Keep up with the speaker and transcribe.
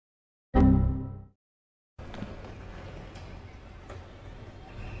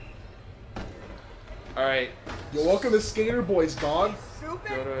Alright. Yo, welcome to Skater Boys, dog. Go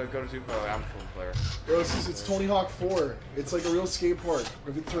to Super. Oh, I'm a full player. Yo, it's Tony Hawk 4. It's like a real skate park.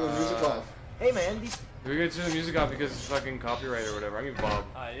 We have to turn the music off. Hey man, We're gonna turn the music off because it's fucking copyright or whatever. I mean Bob.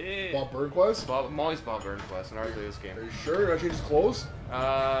 Bob Burnquist? Molly's Bob Burnquist, and I play this game. Are you sure? You gotta change his clothes?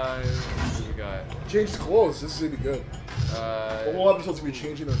 What we got? Change his clothes. This is gonna be good. The whole episode's gonna be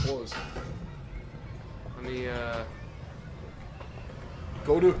changing their clothes. Let me,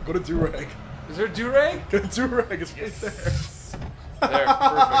 Go to Durag. Is there a do-rag? Go to Durag. It's right there. There,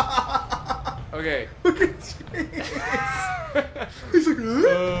 perfect. Okay. Look at his face. He's like,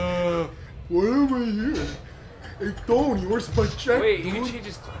 why am I here? Hey, Tony, where's my check, Wait, dude? you can change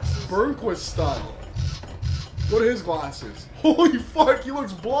his glasses? Burnquist style. What are his glasses? Holy fuck, he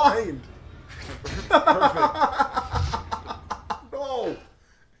looks blind. Perfect. No,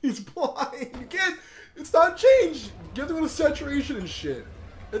 he's blind. You can't. It's not changed. You have to go to saturation and shit.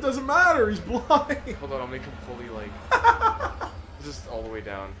 It doesn't matter. He's blind. Hold on, I'll make him fully like. Just all the way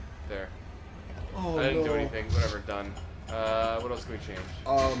down there. Oh, I didn't no. do anything. Whatever, done. What else can we change?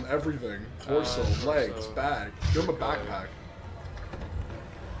 Everything. Torso, legs, back. Give him a backpack.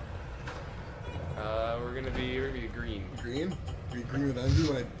 We're gonna be green. Green? Be green with envy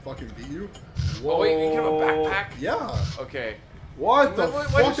when I fucking beat you? Whoa. Oh wait, you can have a backpack? Yeah. Okay. What the Why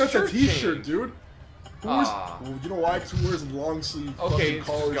fuck? does That's a shirt t-shirt, change? dude. Who wears, well, you know why? Because who wears long sleeve Okay, fucking it's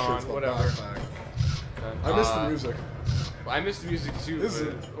collar gone, shirts with a whatever. backpack? I miss the music. I missed the music too. Is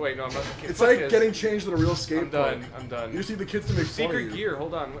But, wait, no, I'm not. It's like getting changed at a real skate I'm done. park. I'm done. You just need the kids to make fun of Secret you. gear.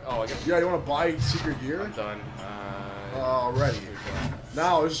 Hold on. Oh, I got. Yeah, you want to buy secret gear? I'm done. Alrighty.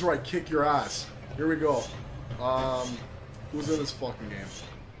 Now this is where I kick your ass. Here we go. Who's in this fucking game?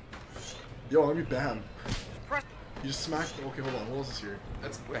 Yo, let me bam. You just smacked. Okay, hold on. Who else is here?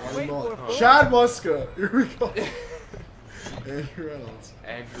 That's Chad Muska. Here we go. Andrew Reynolds.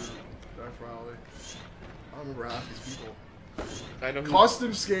 Andrew. Jeff Rowley. I don't remember half these people. I know.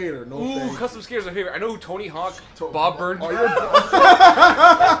 Custom skater. No Ooh, thanks. custom skater's my favorite. I know who Tony Hawk, Bob Burns. Oh,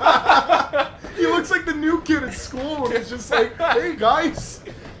 he looks like the new kid at school, and it's just like, hey guys,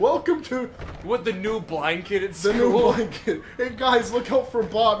 welcome to What, the new blind kid at school? the new blind kid. Hey guys, look out for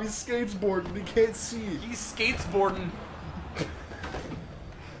Bob. He's skateboarding. He can't see. He's skateboarding.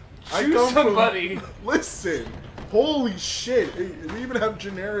 I Choose come somebody. From, listen. Holy shit. We even have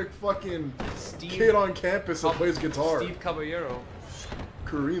generic fucking kid on campus that plays guitar. Steve Caballero.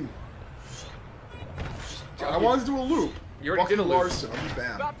 Kareem. I wanted to do a loop. You already did a loop. Larson. I'll be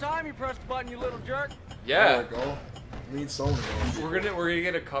bam. about time you pressed the button, you little jerk. Yeah. There we go. We need someone to go. We're gonna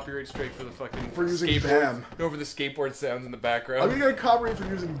get a copyright strike for the fucking For using skateboard. BAM. No, for the skateboard sounds in the I'm background. gonna get a copyright for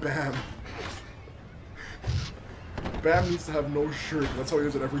using BAM. BAM needs to have no shirt. That's how he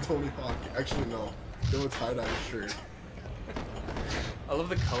is at every Tony Hawk. Actually, no. Give him a tie-dye shirt. I love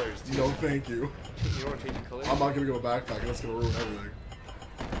the colors, dude. No, thank you. You don't want to change the colors? I'm not gonna go backpack. That's gonna ruin everything.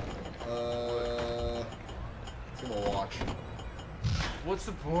 It's gonna watch. What's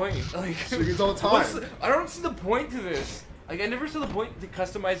the point? Like, So you can all the time. I don't see the point to this. Like, I never saw the point to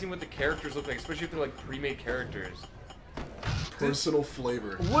customizing what the characters look like, especially if they're like pre-made characters. Personal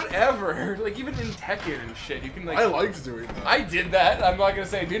flavor. Whatever. Like, even in Tekken and shit, you can like. I liked doing that. I did that. I'm not gonna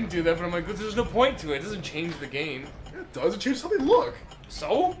say I didn't do that, but I'm like, there's no point to it. It doesn't change the game. Yeah, it does. It changes how they look.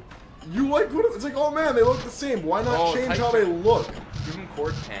 So? You like what? It's like, oh man, they look the same. Why not change how they look? Give him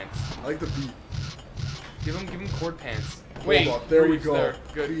cord pants. I like the beat. Give him cord pants. Hold Wait, up, there we briefs go. there.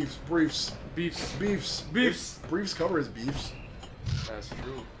 Good. Beefs, briefs, Beefs. beefs, Beefs. Briefs cover his beefs. That's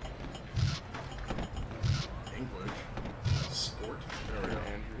true. English. Sport. There we go.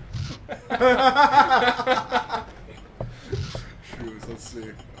 Andrew. Shoes. Let's see.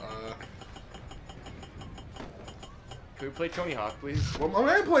 Can we play Tony Hawk, please? Well, I'm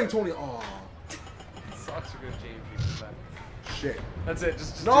not playing Tony. Oh, Socks are gonna change you for that. shit. That's it.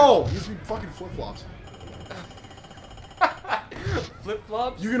 Just No, he needs to be fucking flip flops. Flip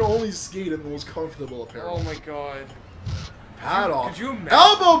flops. You can only skate in the most comfortable apparel. Oh my god. Pad off. Could you imagine?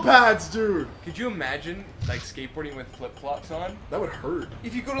 Elbow pads, dude. Could you imagine like skateboarding with flip flops on? That would hurt.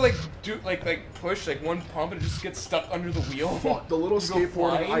 If you go to like do like push like one pump and it just gets stuck under the wheel. Fuck, the little You go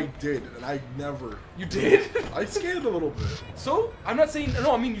skateboarding flying? I did, and I never. You did? I skated a little bit. So I'm not saying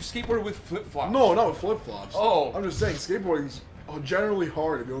no. I mean you skateboarded with flip flops. No, not with flip flops. Oh. I'm just saying skateboarding's generally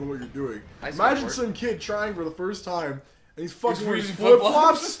hard if you don't know what you're doing. I Imagine skateboard. some kid trying for the first time and he's fucking He's wearing using flip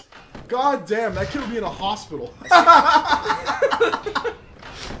flip-flops? flops. God damn, that kid would be in a hospital.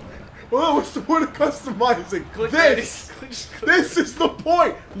 Well, what's the point of customizing? Click This! ready. Just click. This is the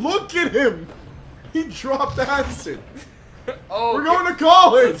point! Look at him! He dropped acid. Oh, We're okay. going to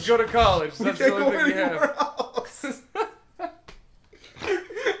college! Let's go to college. We That's can't the go only thing we anywhere have. else.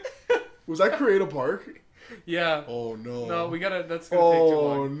 Was that Create a Park? Yeah. Oh no. No, we gotta. That's gonna take too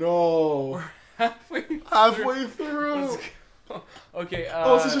long. Oh no. We're halfway. Halfway through. Let's go. Okay.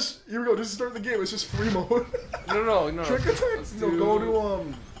 Oh, this is just. Here we go. Just start the game. It's just free mode. No. Trick attack. No, go to What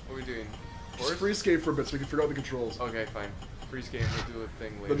are we doing? Just free skate for a bit so we can figure out the controls. Okay, fine. Free skate. We'll do a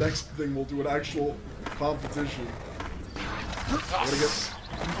thing later. The next thing we'll do an actual competition.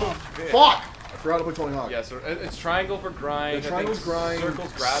 Oh, Fuck! I forgot to play Tony Hawk. Yeah, so it's triangle for grind. The triangle's grind.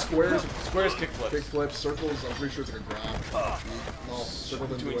 Circles grab. Squares kickflips. Kickflips. Circles. I'm pretty sure it's like a grab. No, circle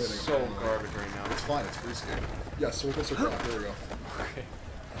doesn't do Doing anything. so garbage right now. It's fine. It's free skate. Yeah, circle. There we go. Okay.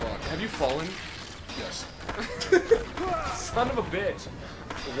 Fuck. Have you fallen? Yes. Son of a bitch.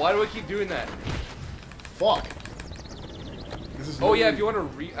 Why do I keep doing that? Fuck. This is Oh yeah, if you want to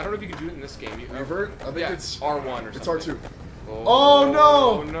I don't know if you can do it in this game. Revert? I think it's R1 or something. It's R2. Oh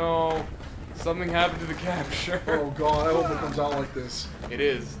no! Oh no! Something happened to the capture. Oh god, I hope it comes out like this. It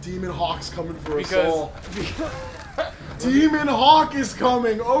is. Demon Hawk's coming for us all. Demon Hawk is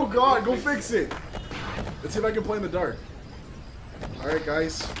coming! Oh god, go fix it! Let's see if I can play in the dark. Alright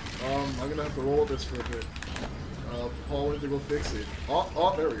guys, I'm gonna have to roll this for a bit. Paul went to go fix it.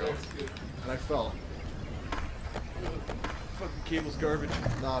 Oh, there we go. And I fell. Fucking cable's garbage.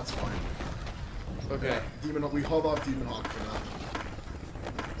 Nah, it's fine. Okay. We hold off Demon Hawk for now.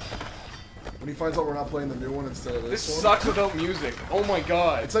 When he finds out we're not playing the new one instead of this one. This sucks without music. Oh my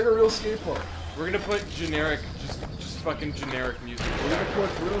god. It's like a real skate park. We're gonna put generic, just fucking generic music.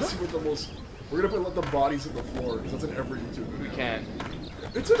 We're gonna see what the most. We're gonna let the bodies hit the floor because that's in every YouTube video. We can't.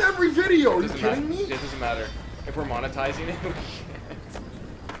 It's in every video. Are you kidding me? It doesn't matter. If we're monetizing it, we can't.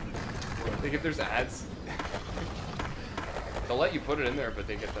 Like if there's ads, they'll let you put it in there, but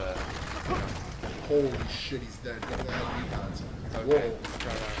they get the. Holy shit, he's dead. Look at that defense. Okay. Whoa.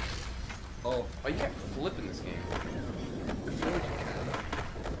 Oh. Oh, you can't flip in this game. I feel like you can.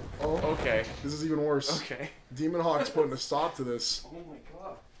 Oh. Okay. This is even worse. Okay. Demon Hawk's putting a stop to this. Oh my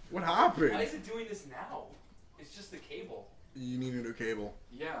god. What happened? Why is it doing this now? It's just the cable. You need a new cable.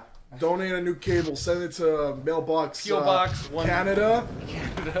 Yeah. Donate a new cable. Send it to mailbox. PO Box Canada.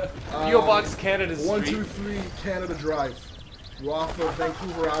 Canada. PO Box Canada Street. 123 Canada Drive. We're off of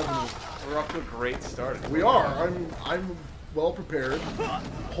Vancouver Avenue. We're off to a great start. We are. I'm well prepared.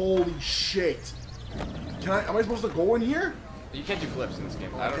 Holy shit! Am I supposed to go in here? You can't do flips in this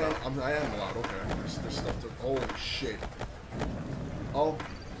game. I don't know. I am allowed. Okay. There's stuff to. Holy shit! Oh.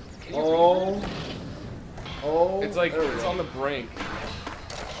 Can you Oh. Oh. It's like it's go. on the brink.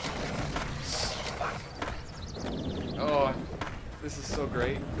 Oh, this is so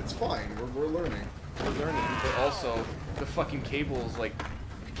great. It's fine. We're learning. We're learning, but also the fucking cable's like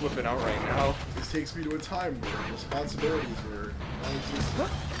flipping out right now. This takes me to a time where responsibilities were non-existent.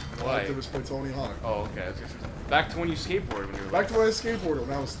 Why? I like to just play Tony Hawk. Oh, okay. Back to when you skateboarded when you were Back to when I skateboarded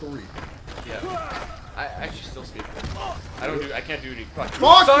when I was 3. Yeah. I actually still skateboard. I can't do any fucking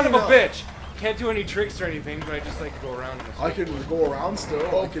Fuck son of a you! bitch! Can't do any tricks or anything, but I just like go around. I can go around still.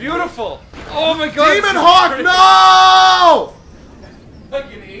 Oh, beautiful! Oh my god! Demon Hawk, no!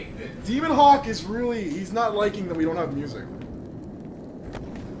 Fucking ate it. Demon Hawk is really, he's not liking that we don't have music.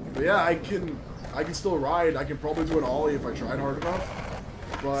 But yeah, I can still ride. I can probably do an ollie if I tried hard enough.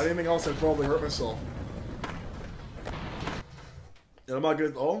 But anything else, I'd probably hurt myself. And I'm not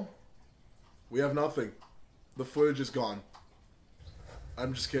gonna, oh? We have nothing. The footage is gone.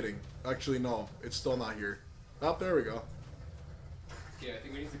 I'm just kidding. Actually, no. It's still not here. Oh, there we go. Yeah, I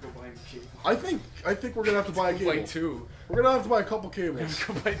think we need to go buy a cable. I think we're gonna have to buy a cable. Like 2. We're gonna have to buy a couple cables.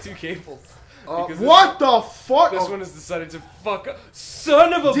 Go buy 2 cables. What the fuck? This one has decided to fuck up.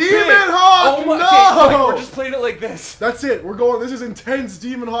 Son of a bitch! Demon Hawk, oh my, no! Okay, fine, we're just playing it like this. That's it. We're going. This is intense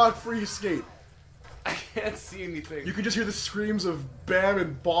Demon Hawk free skate. I can't see anything. You can just hear the screams of Bam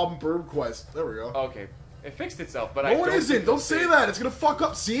and Bob and Bird Quest. There we go. Okay. It fixed itself, but no, it isn't. Don't say that. It's gonna fuck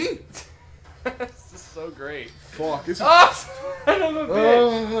up. See? This is so great. Fuck. This is... Oh, son of a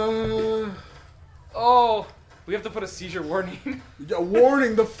bitch. Oh, we have to put a seizure warning. Yeah,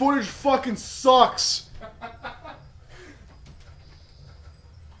 warning. The footage fucking sucks.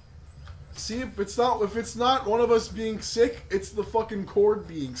 See, if it's not one of us being sick, it's the fucking cord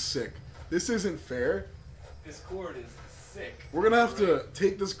being sick. This isn't fair. This cord is sick. We're gonna have to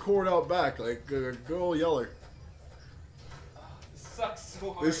take this cord out back, like good old Yeller. This sucks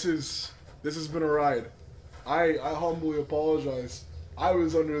so hard. This has been a ride. I humbly apologize. I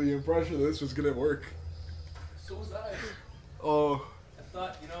was under the impression that this was gonna work. So was I. Oh. I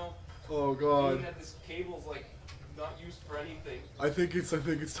thought, Oh god. that this cable's like not used for anything. I think it's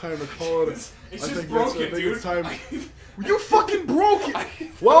time to call it. It's just broken, dude. It's time. You fucking broke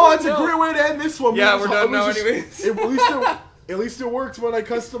it. Well, that's a great way to end this one. Yeah, we're done now, anyways. At least At least it worked when I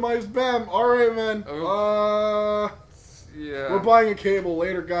customized Bam. Alright, man. Oh. Yeah. We're buying a cable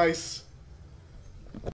later, guys.